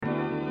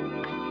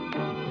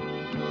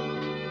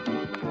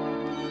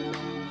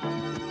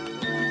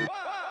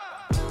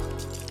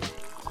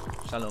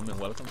Shalom and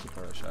welcome to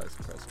Parashah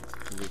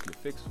Espresso, the weekly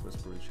fix for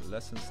spiritual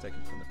lessons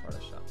taken from the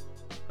Parashah.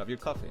 Grab your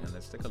coffee and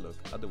let's take a look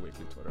at the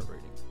weekly Torah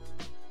reading.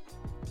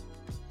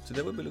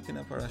 Today we'll be looking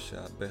at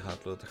Parashah Behat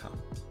Lodcha,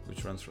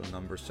 which runs from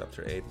Numbers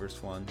chapter 8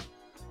 verse 1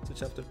 to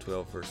chapter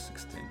 12 verse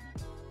 16.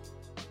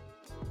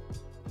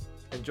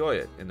 Enjoy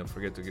it and don't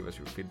forget to give us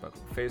your feedback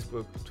on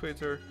Facebook,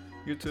 Twitter,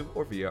 YouTube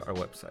or via our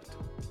website.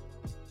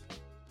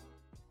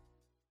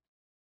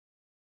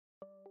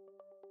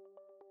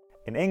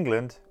 In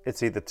England,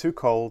 it's either too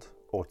cold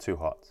or too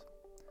hot.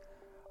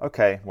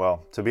 Okay,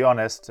 well, to be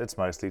honest, it's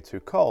mostly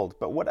too cold,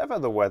 but whatever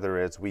the weather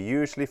is, we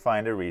usually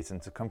find a reason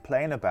to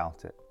complain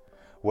about it.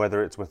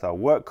 Whether it's with our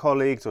work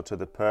colleagues or to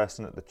the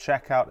person at the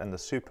checkout in the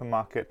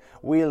supermarket,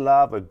 we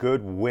love a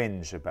good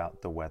whinge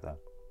about the weather.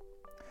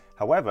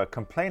 However,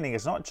 complaining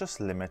is not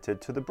just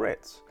limited to the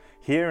Brits.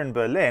 Here in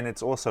Berlin,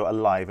 it's also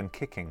alive and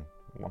kicking,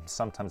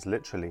 sometimes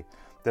literally.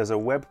 There's a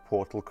web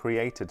portal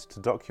created to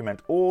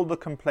document all the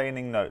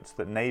complaining notes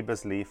that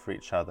neighbours leave for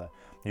each other,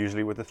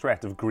 usually with the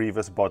threat of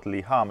grievous bodily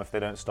harm if they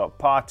don't stop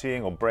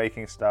partying or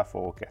breaking stuff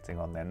or getting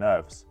on their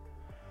nerves.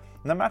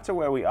 No matter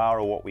where we are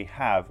or what we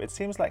have, it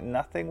seems like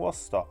nothing will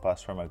stop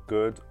us from a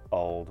good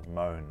old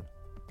moan.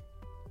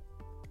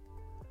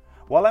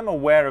 While I'm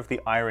aware of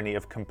the irony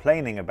of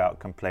complaining about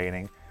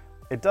complaining,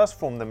 it does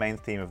form the main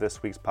theme of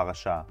this week's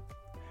parashah.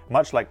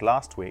 Much like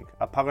last week,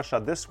 our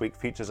parashah this week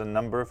features a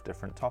number of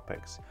different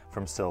topics,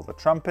 from silver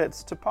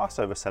trumpets to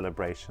Passover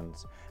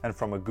celebrations, and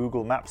from a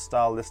Google Maps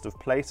style list of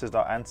places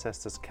our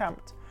ancestors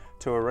camped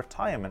to a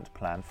retirement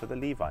plan for the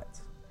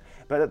Levites.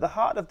 But at the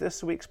heart of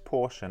this week's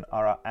portion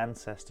are our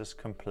ancestors'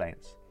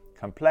 complaints.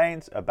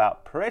 Complaints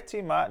about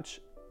pretty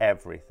much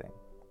everything.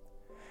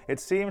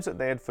 It seems that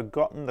they had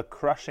forgotten the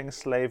crushing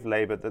slave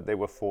labor that they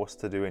were forced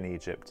to do in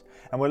Egypt,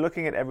 and were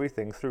looking at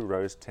everything through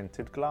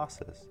rose-tinted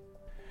glasses.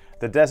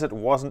 The desert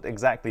wasn't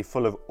exactly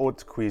full of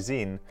haute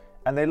cuisine,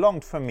 and they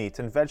longed for meat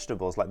and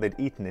vegetables like they'd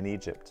eaten in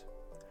Egypt.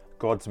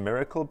 God's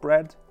miracle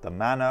bread, the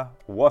manna,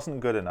 wasn't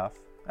good enough,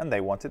 and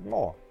they wanted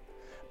more.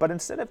 But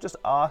instead of just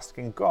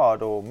asking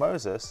God or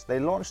Moses, they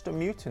launched a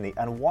mutiny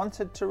and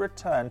wanted to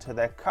return to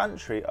their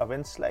country of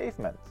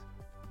enslavement.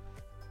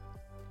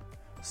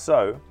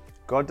 So,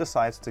 God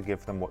decides to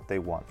give them what they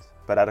want,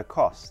 but at a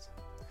cost.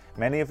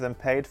 Many of them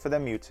paid for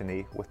their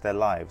mutiny with their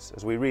lives,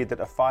 as we read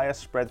that a fire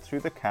spread through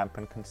the camp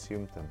and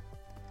consumed them.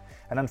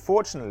 And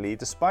unfortunately,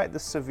 despite the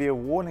severe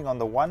warning on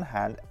the one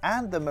hand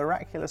and the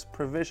miraculous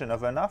provision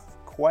of enough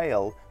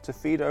quail to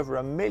feed over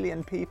 1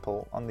 million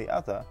people on the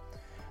other,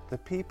 the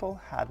people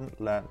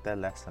hadn't learnt their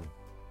lesson.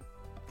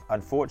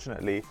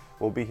 Unfortunately,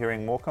 we'll be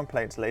hearing more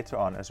complaints later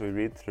on as we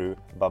read through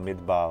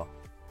Bamidbar.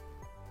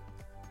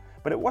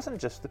 But it wasn't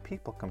just the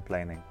people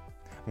complaining.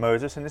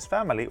 Moses and his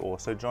family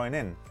also join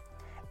in.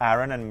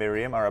 Aaron and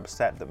Miriam are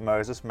upset that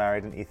Moses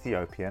married an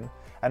Ethiopian,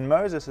 and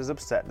Moses is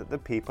upset that the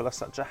people are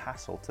such a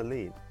hassle to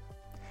lead.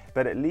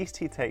 But at least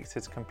he takes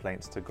his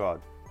complaints to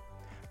God.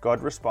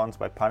 God responds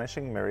by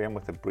punishing Miriam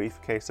with a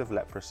brief case of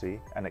leprosy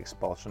and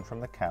expulsion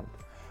from the camp,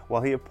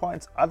 while he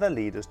appoints other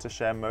leaders to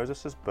share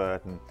Moses'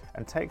 burden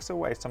and takes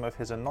away some of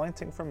his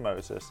anointing from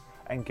Moses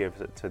and gives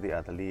it to the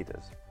other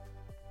leaders.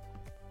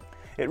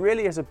 It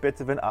really is a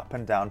bit of an up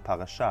and down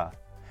parashah.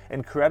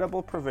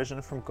 Incredible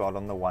provision from God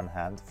on the one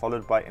hand,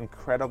 followed by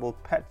incredible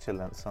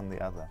petulance on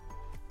the other.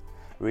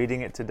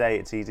 Reading it today,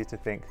 it's easy to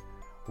think,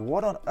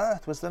 what on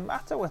earth was the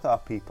matter with our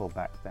people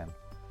back then?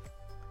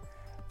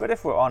 But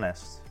if we're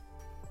honest,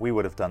 we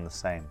would have done the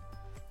same.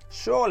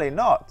 Surely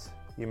not,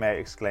 you may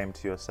exclaim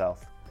to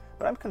yourself,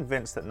 but I'm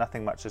convinced that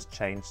nothing much has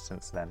changed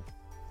since then.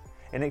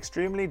 In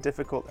extremely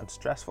difficult and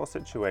stressful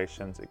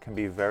situations, it can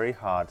be very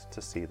hard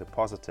to see the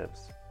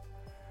positives.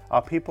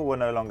 Our people were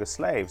no longer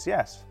slaves,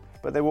 yes,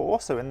 but they were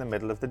also in the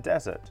middle of the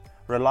desert,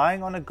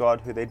 relying on a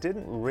God who they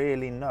didn't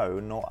really know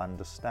nor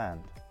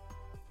understand.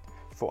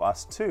 For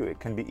us too, it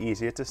can be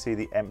easier to see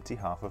the empty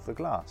half of the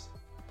glass.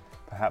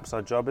 Perhaps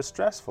our job is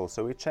stressful,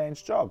 so we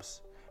change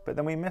jobs, but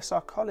then we miss our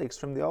colleagues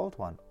from the old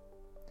one.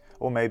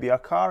 Or maybe our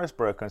car is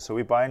broken, so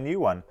we buy a new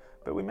one,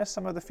 but we miss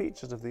some of the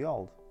features of the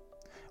old.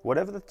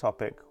 Whatever the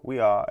topic, we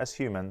are, as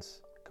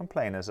humans,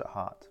 complainers at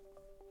heart.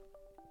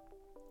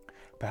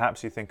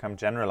 Perhaps you think I'm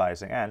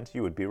generalizing, and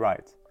you would be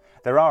right.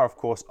 There are, of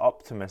course,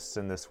 optimists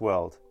in this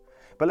world.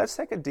 But let's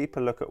take a deeper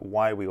look at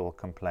why we all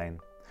complain.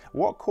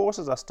 What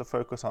causes us to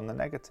focus on the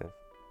negative?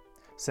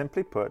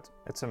 Simply put,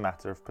 it's a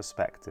matter of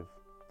perspective.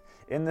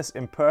 In this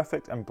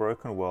imperfect and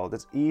broken world,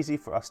 it's easy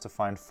for us to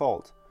find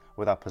fault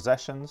with our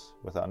possessions,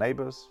 with our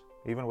neighbors,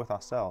 even with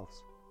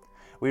ourselves.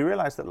 We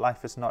realize that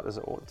life is not as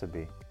it ought to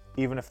be,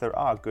 even if there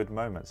are good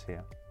moments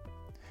here.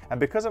 And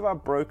because of our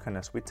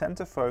brokenness, we tend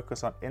to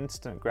focus on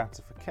instant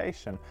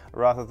gratification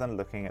rather than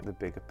looking at the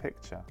bigger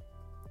picture.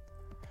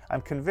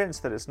 I'm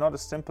convinced that it's not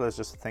as simple as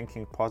just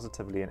thinking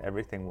positively and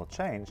everything will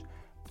change,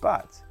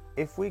 but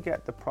if we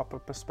get the proper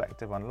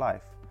perspective on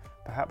life,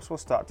 perhaps we'll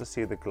start to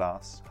see the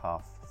glass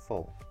half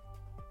full.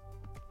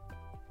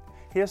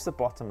 Here's the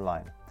bottom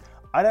line.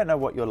 I don't know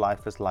what your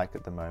life is like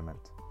at the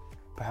moment.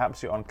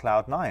 Perhaps you're on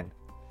cloud 9,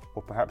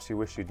 or perhaps you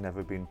wish you'd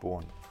never been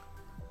born.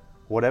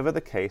 Whatever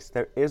the case,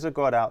 there is a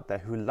God out there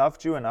who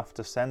loved you enough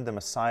to send the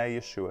Messiah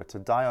Yeshua to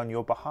die on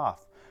your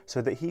behalf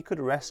so that he could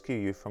rescue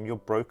you from your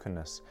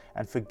brokenness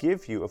and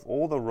forgive you of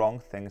all the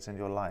wrong things in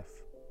your life.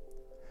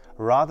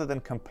 Rather than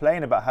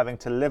complain about having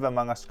to live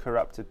among us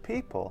corrupted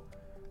people,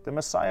 the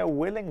Messiah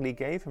willingly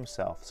gave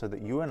himself so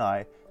that you and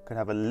I could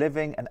have a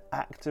living and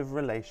active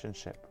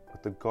relationship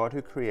with the God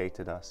who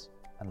created us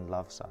and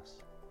loves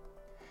us.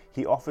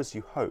 He offers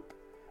you hope,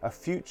 a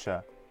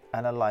future,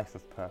 and a life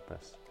of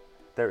purpose.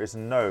 There is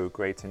no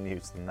greater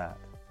news than that.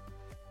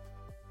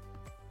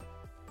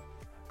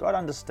 God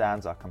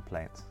understands our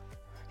complaints.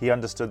 He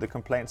understood the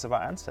complaints of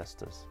our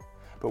ancestors.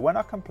 But when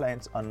our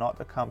complaints are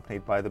not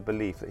accompanied by the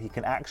belief that he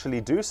can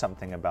actually do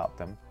something about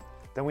them,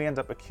 then we end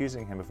up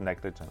accusing him of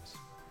negligence,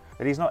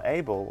 that he's not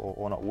able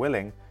or not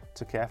willing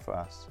to care for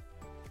us.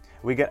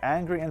 We get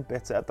angry and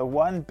bitter at the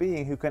one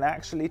being who can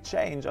actually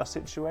change our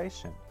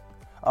situation.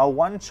 Our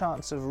one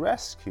chance of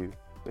rescue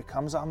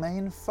becomes our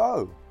main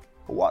foe.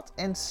 What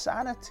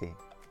insanity!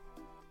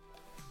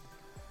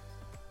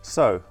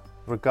 So,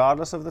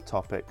 regardless of the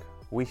topic,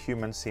 we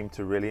humans seem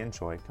to really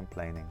enjoy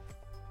complaining.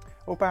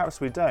 Or perhaps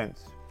we don't,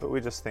 but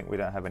we just think we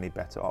don't have any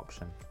better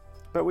option.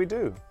 But we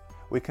do.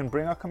 We can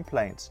bring our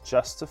complaints,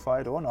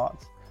 justified or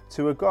not,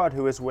 to a God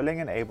who is willing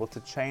and able to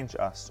change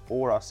us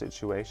or our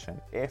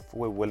situation if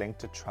we're willing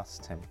to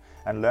trust him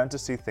and learn to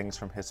see things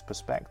from his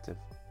perspective.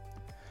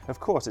 Of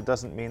course, it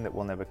doesn't mean that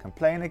we'll never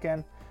complain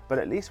again, but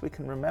at least we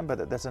can remember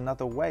that there's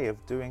another way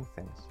of doing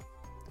things.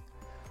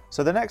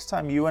 So the next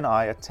time you and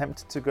I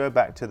attempt to go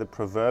back to the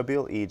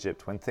proverbial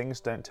Egypt when things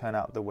don't turn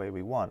out the way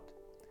we want,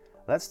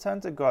 let's turn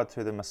to God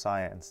through the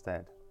Messiah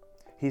instead.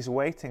 He's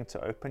waiting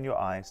to open your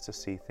eyes to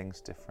see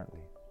things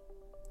differently.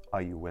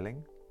 Are you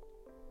willing?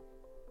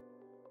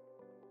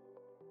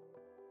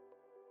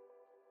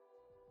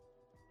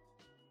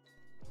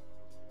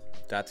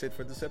 That's it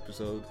for this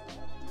episode.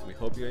 We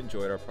hope you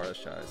enjoyed our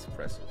Parashah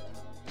Espresso.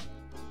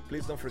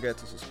 Please don't forget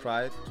to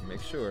subscribe to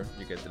make sure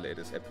you get the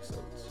latest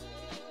episodes.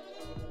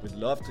 We'd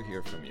love to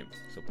hear from you,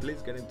 so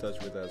please get in touch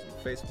with us on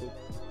Facebook,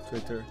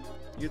 Twitter,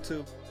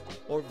 YouTube,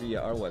 or via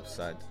our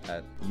website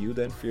at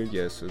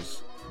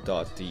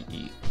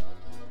judenfürjesus.de.